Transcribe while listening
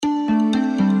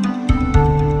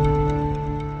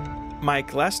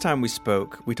Mike, last time we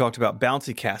spoke, we talked about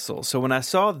bouncy castles. So when I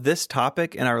saw this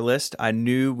topic in our list, I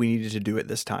knew we needed to do it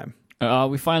this time. Are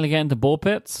we finally getting to ball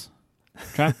pits?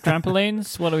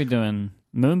 Trampolines? What are we doing?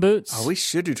 Moon boots? Oh, we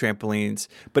should do trampolines.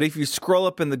 But if you scroll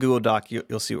up in the Google Doc,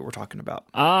 you'll see what we're talking about.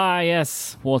 Ah,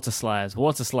 yes. Water slides.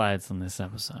 Water slides on this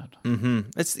episode. Mm-hmm.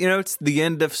 It's the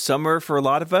end of summer for a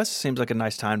lot of us. Seems like a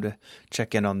nice time to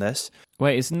check in on this.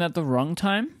 Wait, isn't that the wrong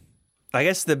time? I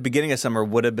guess the beginning of summer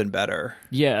would have been better.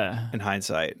 Yeah. In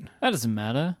hindsight. That doesn't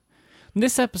matter.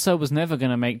 This episode was never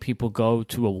going to make people go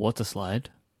to a water slide,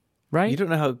 right? You don't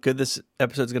know how good this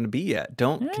episode's going to be yet.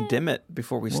 Don't condemn it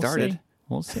before we started.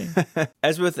 We'll see.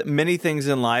 As with many things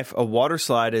in life, a water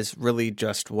slide is really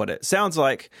just what it sounds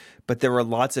like, but there are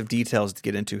lots of details to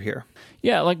get into here.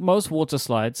 Yeah, like most water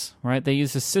slides, right? They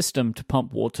use a system to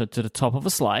pump water to the top of a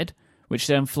slide, which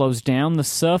then flows down the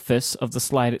surface of the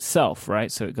slide itself,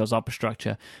 right? So it goes up a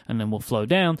structure and then will flow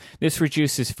down. This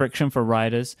reduces friction for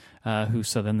riders,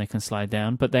 so then they can slide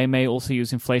down. But they may also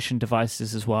use inflation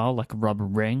devices as well, like a rubber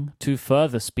ring, to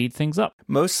further speed things up.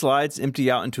 Most slides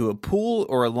empty out into a pool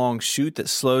or a long chute that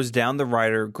slows down the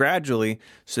rider gradually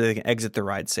so they can exit the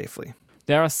ride safely.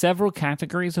 There are several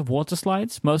categories of water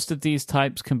slides. Most of these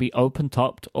types can be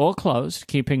open-topped or closed,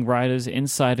 keeping riders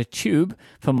inside a tube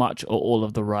for much or all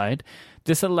of the ride.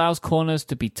 This allows corners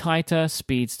to be tighter,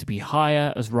 speeds to be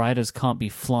higher, as riders can't be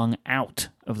flung out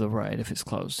of the ride if it's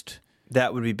closed.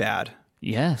 That would be bad.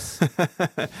 Yes.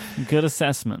 Good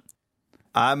assessment.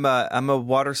 I'm a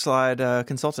water slide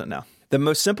consultant now. The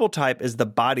most simple type is the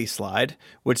body slide,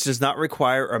 which does not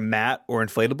require a mat or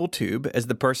inflatable tube, as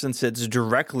the person sits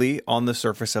directly on the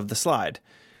surface of the slide.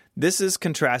 This is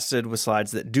contrasted with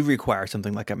slides that do require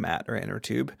something like a mat or inner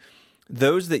tube.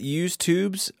 Those that use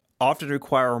tubes often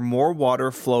require more water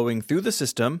flowing through the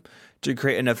system to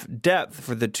create enough depth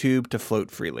for the tube to float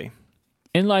freely.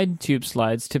 Inline tube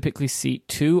slides typically seat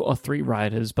 2 or 3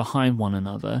 riders behind one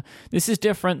another. This is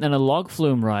different than a log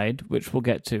flume ride, which we'll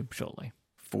get to shortly.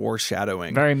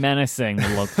 Foreshadowing. Very menacing, the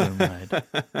log flume ride.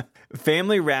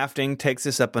 Family rafting takes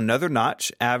this up another notch,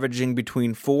 averaging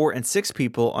between 4 and 6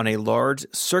 people on a large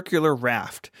circular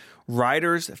raft.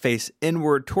 Riders face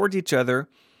inward towards each other,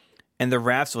 and the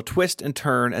rafts will twist and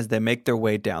turn as they make their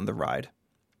way down the ride.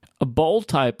 A bowl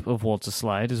type of water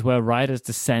slide is where riders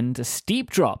descend a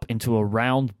steep drop into a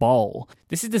round bowl.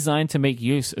 This is designed to make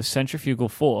use of centrifugal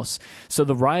force, so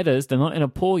the riders, they're not in a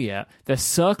pool yet, they're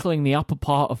circling the upper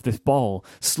part of this bowl,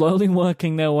 slowly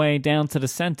working their way down to the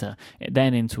center,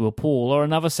 then into a pool or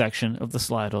another section of the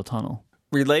slide or tunnel.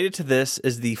 Related to this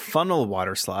is the funnel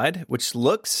water slide, which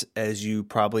looks, as you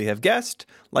probably have guessed,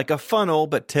 like a funnel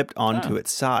but tipped onto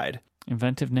its side.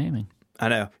 Inventive naming. I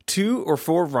know. 2 or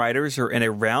 4 riders are in a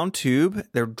round tube.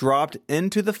 They're dropped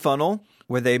into the funnel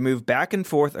where they move back and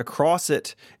forth across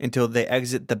it until they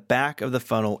exit the back of the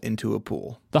funnel into a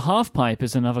pool. The half pipe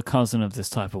is another cousin of this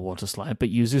type of water slide, but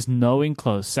uses no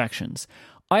enclosed sections.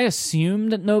 I assume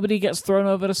that nobody gets thrown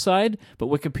over the side, but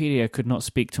Wikipedia could not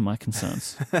speak to my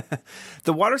concerns.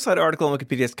 The water slide article on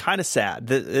Wikipedia is kind of sad.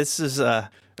 This is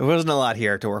there wasn't a lot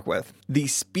here to work with. The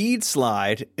speed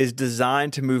slide is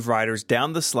designed to move riders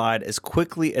down the slide as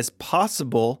quickly as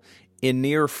possible in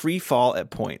near free fall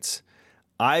at points.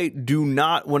 I do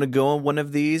not want to go on one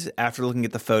of these after looking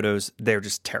at the photos. They're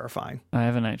just terrifying. I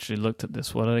haven't actually looked at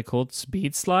this. What are they called?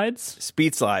 Speed slides?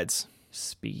 Speed slides.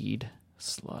 Speed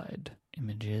slide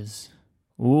images.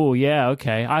 Ooh, yeah,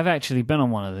 okay. I've actually been on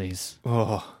one of these.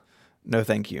 Oh, no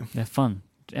thank you. They're fun.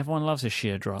 Everyone loves a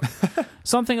sheer drop.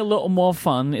 Something a little more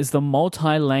fun is the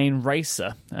multi-lane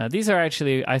racer. These are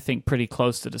actually, I think, pretty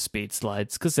close to the speed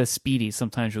slides. Because they're speedy,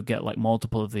 sometimes you'll get like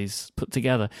multiple of these put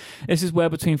together. This is where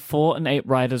between 4 and 8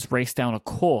 riders race down a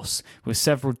course with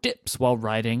several dips while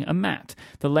riding a mat.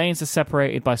 The lanes are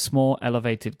separated by small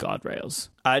elevated guardrails.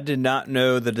 I did not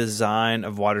know the design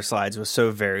of water slides was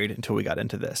so varied until we got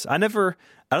into this. I don't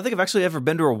think I've actually ever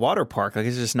been to a water park. Like,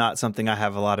 it's just not something I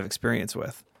have a lot of experience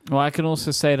with. Well, I can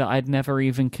also say that I'd never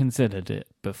even considered it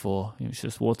before. It was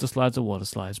just water slides or water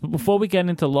slides. But before we get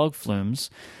into log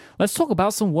flumes, let's talk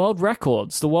about some world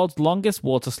records. The world's longest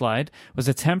water slide was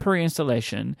a temporary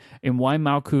installation in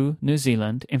Waimaku, New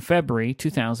Zealand, in February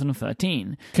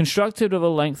 2013. Constructed with a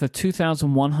length of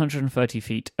 2,130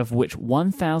 feet, of which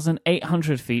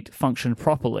 1,800 feet functioned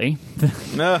properly.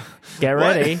 Get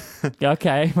ready.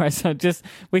 Okay, right, so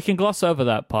we can gloss over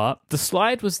that part. The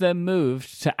slide was then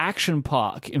moved to Action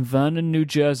Park in Vernon, New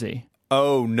Jersey.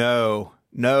 Oh, no.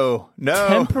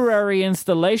 Temporary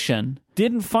installation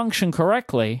didn't function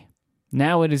correctly.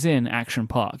 Now it is in Action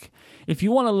Park. If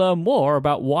you want to learn more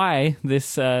about why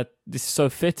this is so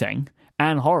fitting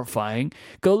and horrifying,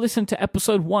 go listen to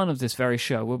episode 1 of this very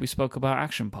show where we spoke about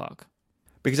Action Park.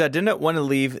 Because I didn't want to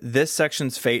leave this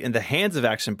section's fate in the hands of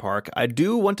Action Park, I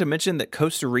do want to mention that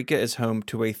Costa Rica is home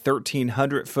to a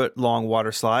 1,300-foot long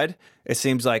water slide. It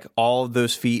seems like all of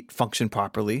those feet function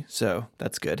properly, so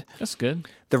that's good. That's good.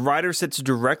 The rider sits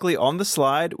directly on the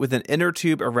slide with an inner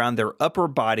tube around their upper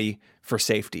body for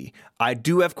safety. I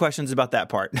do have questions about that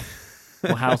part.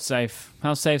 Well, how safe?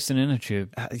 How safe's an inner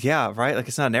tube? Yeah, right? Like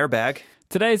it's not an airbag.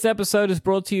 Today's episode is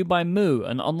brought to you by Moo,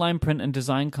 an online print and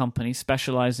design company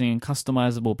specializing in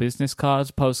customizable business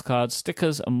cards, postcards,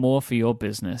 stickers, and more for your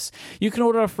business. You can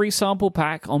order a free sample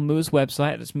pack on Moo's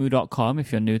website. It's moo.com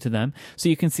if you're new to them, so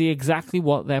you can see exactly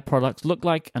what their products look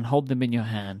like and hold them in your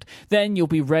hand. Then you'll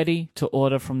be ready to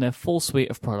order from their full suite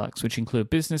of products, which include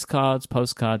business cards,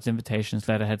 postcards, invitations,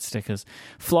 letterhead stickers,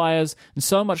 flyers, and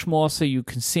so much more, so you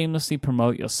can seamlessly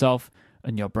promote yourself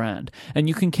and your brand. And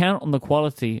you can count on the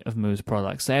quality of Moo's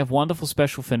products. They have wonderful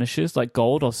special finishes like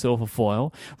gold or silver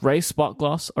foil, raised spot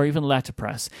gloss, or even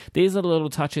letterpress. These are the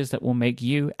little touches that will make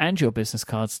you and your business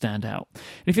card stand out. And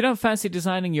if you don't fancy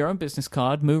designing your own business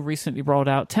card, Moo recently rolled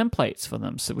out templates for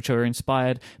them, which are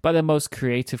inspired by their most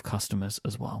creative customers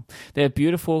as well. They have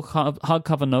beautiful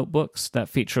hardcover notebooks that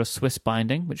feature a Swiss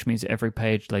binding, which means every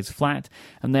page lays flat,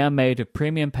 and they are made of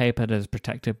premium paper that is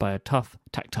protected by a tough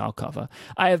tactile cover.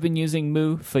 I have been using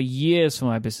Moo for years for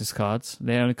my business cards.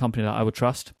 They're the only company that I would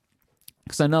trust,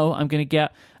 because I know I'm going to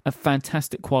get a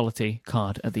fantastic quality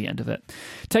card at the end of it.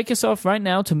 Take yourself right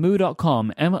now to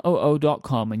moo.com,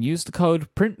 MOO.com, and use the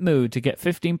code PRINTMOO to get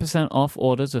 15% off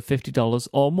orders of $50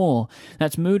 or more.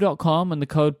 That's moo.com and the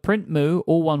code PRINTMOO,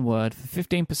 all one word, for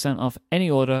 15% off any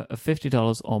order of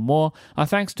 $50 or more. Our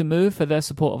thanks to Moo for their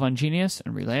support of Ungenius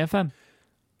and Relay FM.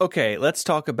 Okay, let's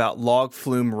talk about log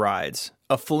flume rides.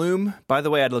 A flume, by the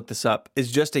way, I'd looked this up,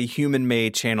 is just a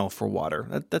human-made channel for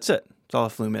water. That's it. That's all a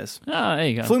flume is. Ah, there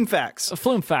you go. Flume facts.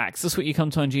 Flume facts. That's what you come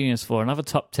to Ungenius for. Another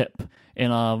top tip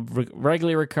in our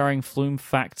regularly recurring flume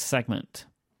fact segment.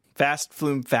 Fast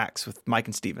flume facts with Mike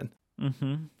and Steven.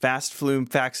 Mm-hmm. Fast flume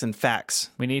facts and facts.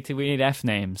 We need F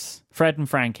names. Fred and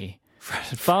Frankie.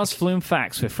 Fast flume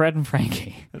facts with Fred and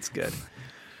Frankie. That's good.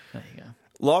 There you go.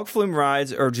 Log flume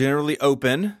rides are generally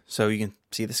open, so you can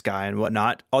see the sky and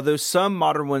whatnot, although some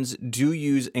modern ones do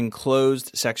use enclosed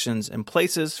sections and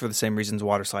places for the same reasons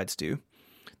water slides do.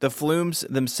 The flumes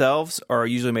themselves are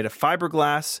usually made of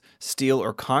fiberglass, steel,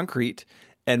 or concrete,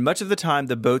 and much of the time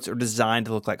the boats are designed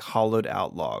to look like hollowed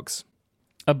out logs.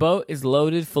 A boat is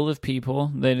loaded full of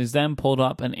people that is then pulled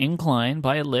up an incline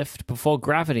by a lift before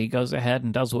gravity goes ahead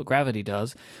and does what gravity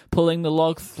does, pulling the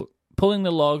log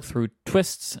through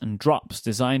twists and drops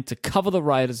designed to cover the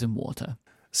riders in water.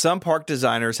 Some park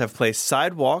designers have placed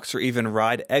sidewalks or even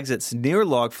ride exits near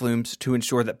log flumes to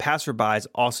ensure that passerbys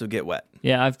also get wet.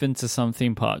 Yeah, I've been to some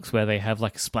theme parks where they have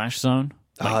like a splash zone,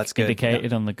 that's good.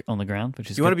 indicated on the ground, which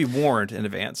is you want to be warned in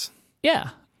advance.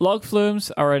 Yeah. Log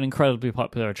flumes are an incredibly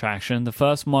popular attraction. The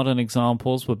first modern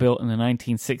examples were built in the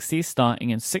 1960s, starting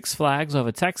in Six Flags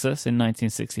over Texas in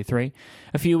 1963.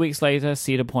 A few weeks later,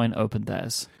 Cedar Point opened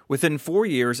theirs. Within 4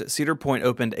 years, Cedar Point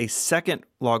opened a second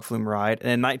log flume ride,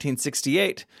 and in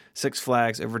 1968, Six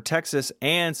Flags over Texas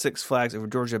and Six Flags over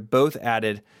Georgia both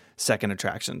added second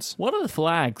attractions. What are the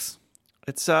flags?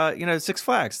 It's, Six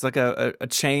Flags. It's like a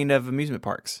chain of amusement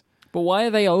parks. But why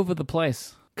are they over the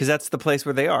place? Because that's the place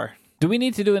where they are. Do we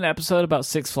need to do an episode about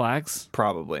Six Flags?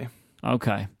 Probably.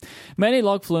 Okay. Many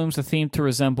log flumes are themed to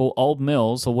resemble old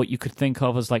mills, or what you could think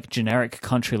of as like generic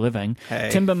country living. Hey.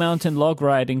 Timber Mountain Log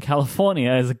Ride in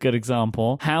California is a good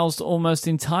example. Housed almost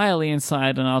entirely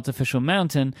inside an artificial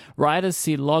mountain, riders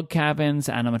see log cabins,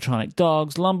 animatronic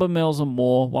dogs, lumber mills, and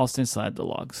more whilst inside the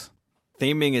logs.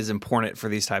 Theming is important for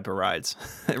these type of rides.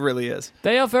 It really is.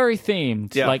 They are very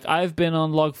themed. Yeah. Like, I've been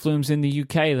on log flumes in the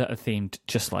UK that are themed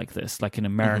just like this, like an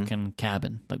American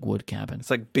cabin, like wood cabin. It's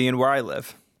like being where I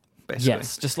live, basically.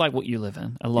 Yes, just like what you live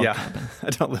in, a log cabin. I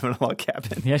don't live in a log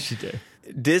cabin. Yes, you do.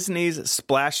 Disney's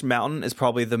Splash Mountain is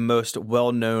probably the most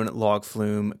well-known log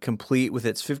flume, complete with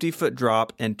its 50-foot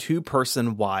drop and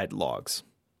two-person wide logs.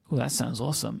 Oh, that sounds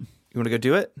awesome. You want to go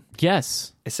do it?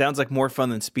 Yes. It sounds like more fun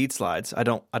than speed slides. I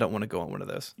don't want to go on one of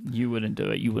those. You wouldn't do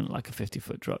it. You wouldn't like a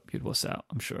 50-foot drop. You'd wuss out.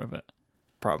 I'm sure of it.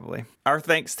 Probably. Our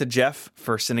thanks to Jeff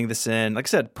for sending this in. Like I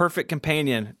said, perfect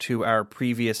companion to our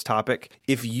previous topic.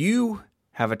 If you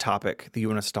have a topic that you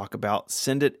want us to talk about,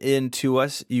 send it in to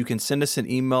us. You can send us an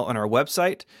email on our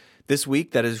website this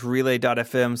week. That is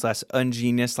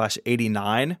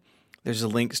relay.fm/ungenius/89. There's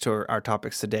links to our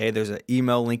topics today. There's an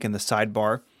email link in the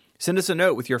sidebar. Send us a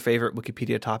note with your favorite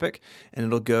Wikipedia topic, and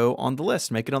it'll go on the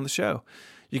list, make it on the show.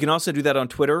 You can also do that on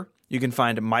Twitter. You can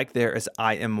find Mike there as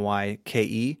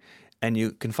IMYKE, and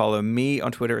you can follow me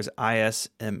on Twitter as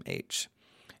ISMH.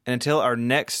 And until our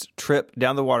next trip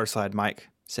down the water slide, Mike,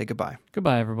 say goodbye.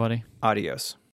 Goodbye, everybody. Adios.